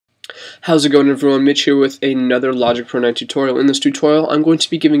How's it going, everyone? Mitch here with another Logic Pro 9 tutorial. In this tutorial, I'm going to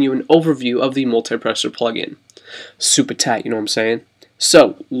be giving you an overview of the Multipressor plugin. Super tight, you know what I'm saying?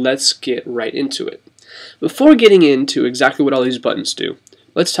 So, let's get right into it. Before getting into exactly what all these buttons do,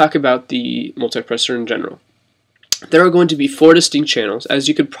 let's talk about the Multipressor in general. There are going to be 4 distinct channels, as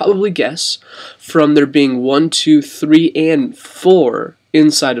you could probably guess, from there being 1, 2, 3, and 4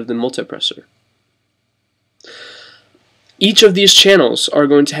 inside of the Multipressor. Each of these channels are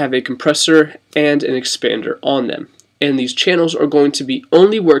going to have a compressor and an expander on them, and these channels are going to be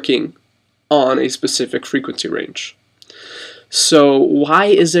only working on a specific frequency range. So why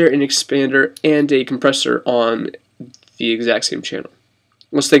is there an expander and a compressor on the exact same channel?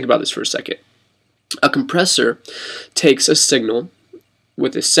 Let's think about this for a second. A compressor takes a signal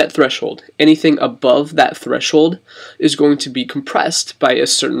with a set threshold. Anything above that threshold is going to be compressed by a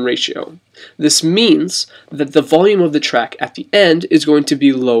certain ratio. This means that the volume of the track at the end is going to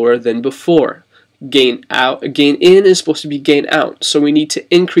be lower than before. Gain in is supposed to be gain out, so we need to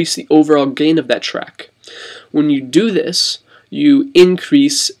increase the overall gain of that track. When you do this, you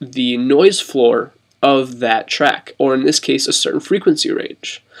increase the noise floor of that track, or in this case, a certain frequency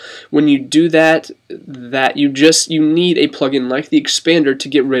range. When you do that, you need a plugin like the expander to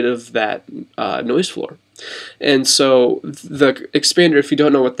get rid of that noise floor. And so the expander, if you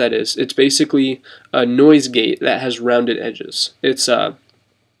don't know what that is, it's basically a noise gate that has rounded edges. It's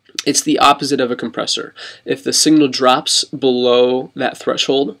the opposite of a compressor. If the signal drops below that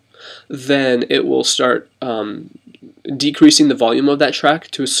threshold, then it will start decreasing the volume of that track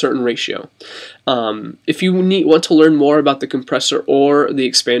to a certain ratio. If you want to learn more about the compressor or the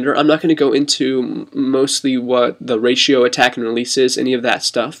expander, I'm not going to go into mostly what the ratio, attack, and release is, any of that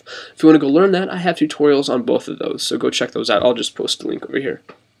stuff. If you want to go learn that, I have tutorials on both of those, so go check those out. I'll just post a link over here.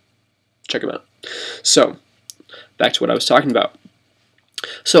 Check them out. So, back to what I was talking about.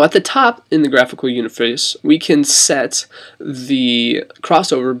 So at the top in the graphical interface, we can set the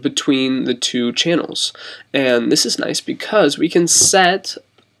crossover between the two channels. And this is nice because we can set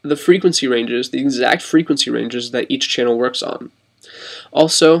the frequency ranges, the exact frequency ranges that each channel works on.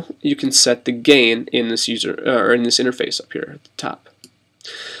 Also, you can set the gain in this interface up here at the top.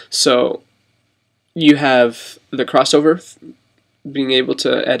 So you have the crossover being able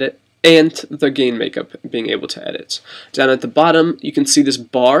to edit, and the gain makeup being able to edit. Down at the bottom, you can see this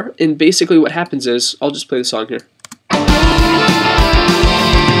bar, and basically what happens is, I'll just play the song here.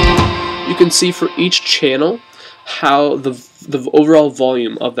 You can see for each channel how the overall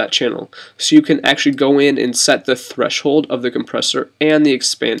volume of that channel. So you can actually go in and set the threshold of the compressor and the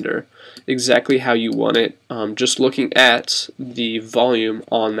expander exactly how you want it, just looking at the volume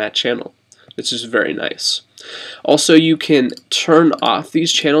on that channel. This is very nice. Also, you can turn off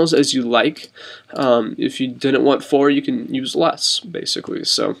these channels as you like. If you didn't want 4, you can use less, basically.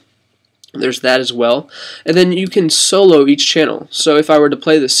 So there's that as well. And then you can solo each channel. So if I were to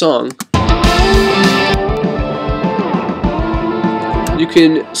play this song, you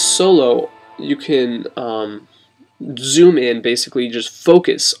can solo, you can zoom in, basically just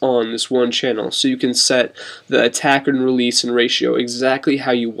focus on this one channel, so you can set the attack and release and ratio exactly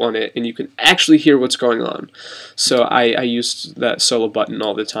how you want it, and you can actually hear what's going on. So I use that solo button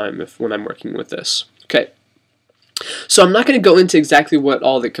all the time when I'm working with this. Okay. So I'm not going to go into exactly what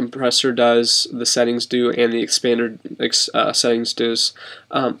all the compressor does, the settings do, and the expander settings does.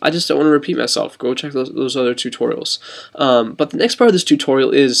 I just don't want to repeat myself. Go check those other tutorials. But the next part of this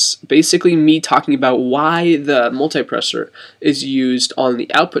tutorial is basically me talking about why the multipressor is used on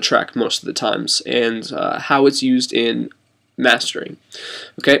the output track most of the times, and how it's used in mastering.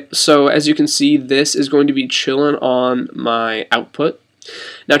 Okay, so as you can see, this is going to be chilling on my output.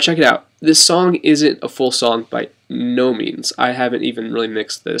 Now check it out. This song isn't a full song by no means. I haven't even really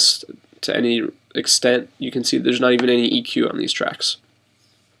mixed this to any extent. You can see there's not even any EQ on these tracks.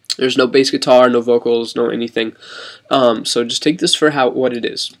 There's no bass guitar, no vocals, no anything. So just take this for what it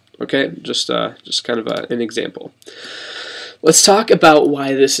is. Okay, just kind of an example. Let's talk about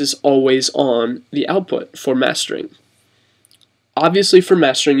why this is always on the output for mastering. Obviously, for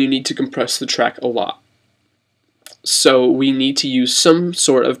mastering, you need to compress the track a lot. So we need to use some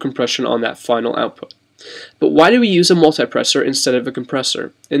sort of compression on that final output. But why do we use a multipressor instead of a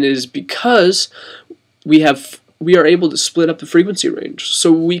compressor? And it is because we are able to split up the frequency range,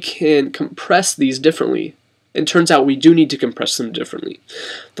 so we can compress these differently. It turns out we do need to compress them differently.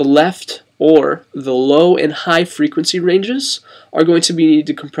 The left or the low and high frequency ranges are going to be needed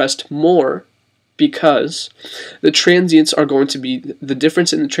to compressed more, because the transients are going to be, the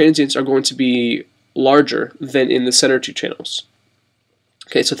difference in the transients are going to be larger than in the center 2 channels.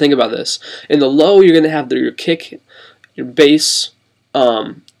 Okay, so think about this. In the low, you're going to have your kick, your bass,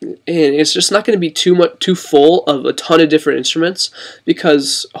 it's just not going to be too full of a ton of different instruments,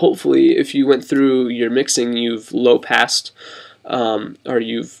 because hopefully if you went through your mixing, you've low passed, or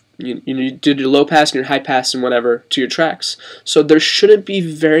you did your low pass and your high pass and whatever to your tracks. So there shouldn't be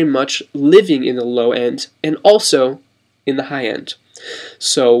very much living in the low end and also in the high end.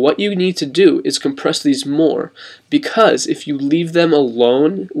 So what you need to do is compress these more, because if you leave them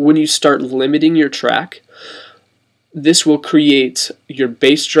alone when you start limiting your track, this will create your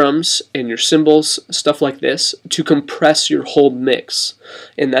bass drums and your cymbals, stuff like this, to compress your whole mix,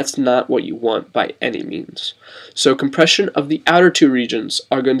 and that's not what you want by any means. So compression of the outer two regions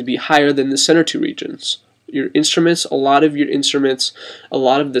are going to be higher than the center two regions. Your instruments, a lot of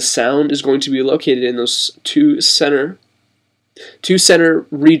the sound is going to be located in those two center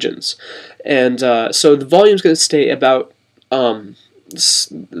regions, and so the volume is going to stay about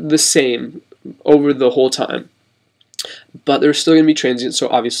the same over the whole time. But there's still going to be transient, so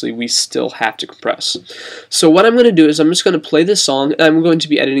obviously we still have to compress. So what I'm going to do is I'm just going to play this song, and I'm going to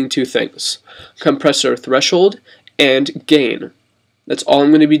be editing two things: compressor threshold and gain. That's all I'm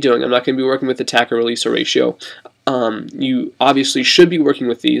going to be doing. I'm not going to be working with attack or release or ratio. You obviously should be working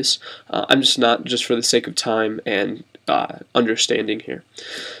with these. I'm just not, just for the sake of time and understanding here.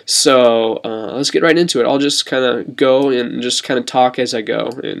 So let's get right into it. I'll just kind of go and just kind of talk as I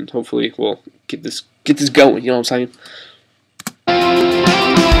go, and hopefully we'll get this going, you know what I'm saying?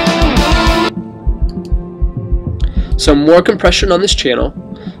 So more compression on this channel.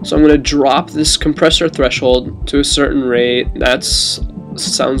 So I'm going to drop this compressor threshold to a certain rate.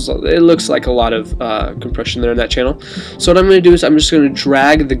 It looks like a lot of compression there in that channel. So what I'm going to do is I'm just going to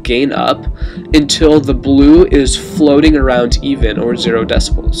drag the gain up until the blue is floating around even, or 0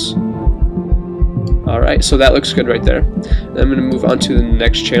 decibels. Alright, so that looks good right there. Then I'm going to move on to the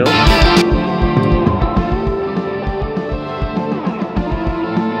next channel.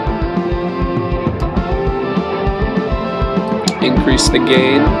 Increase the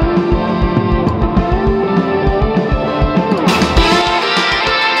gain.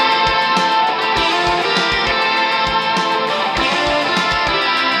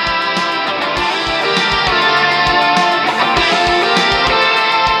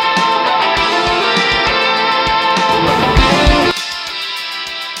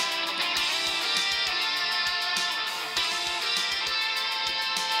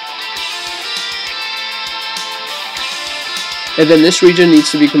 And then this region needs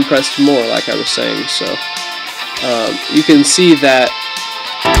to be compressed more, like I was saying. So you can see that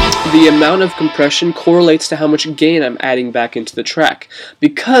the amount of compression correlates to how much gain I'm adding back into the track,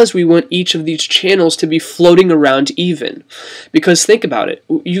 because we want each of these channels to be floating around even. Because think about it,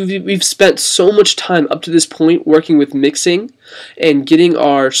 we've spent so much time up to this point working with mixing and getting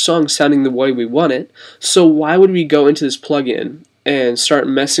our song sounding the way we want it, so why would we go into this plugin and start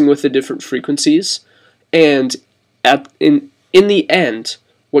messing with the different frequencies? And in the end,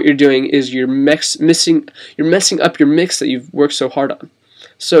 what you're doing is you're messing up your mix that you've worked so hard on.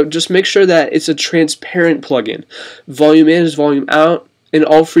 So just make sure that it's a transparent plugin. Volume in is volume out, and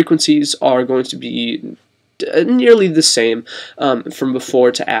all frequencies are going to be nearly the same from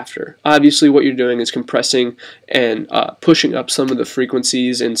before to after. Obviously what you're doing is compressing and pushing up some of the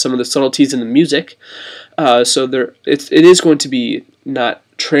frequencies and some of the subtleties in the music. So it is going to be not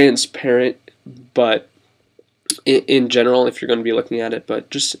transparent, but in general, if you're going to be looking at it, but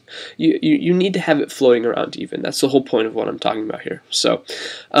just you need to have it floating around even. That's the whole point of what I'm talking about here. So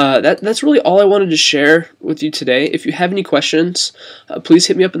that's really all I wanted to share with you today. If you have any questions, please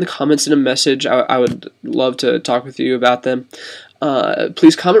hit me up in the comments in a message. I would love to talk with you about them.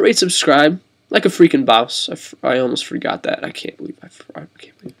 Please comment, rate, subscribe like a freaking boss. I almost forgot that. I can't believe I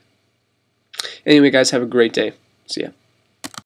can't believe it. Anyway, guys, have a great day. See ya.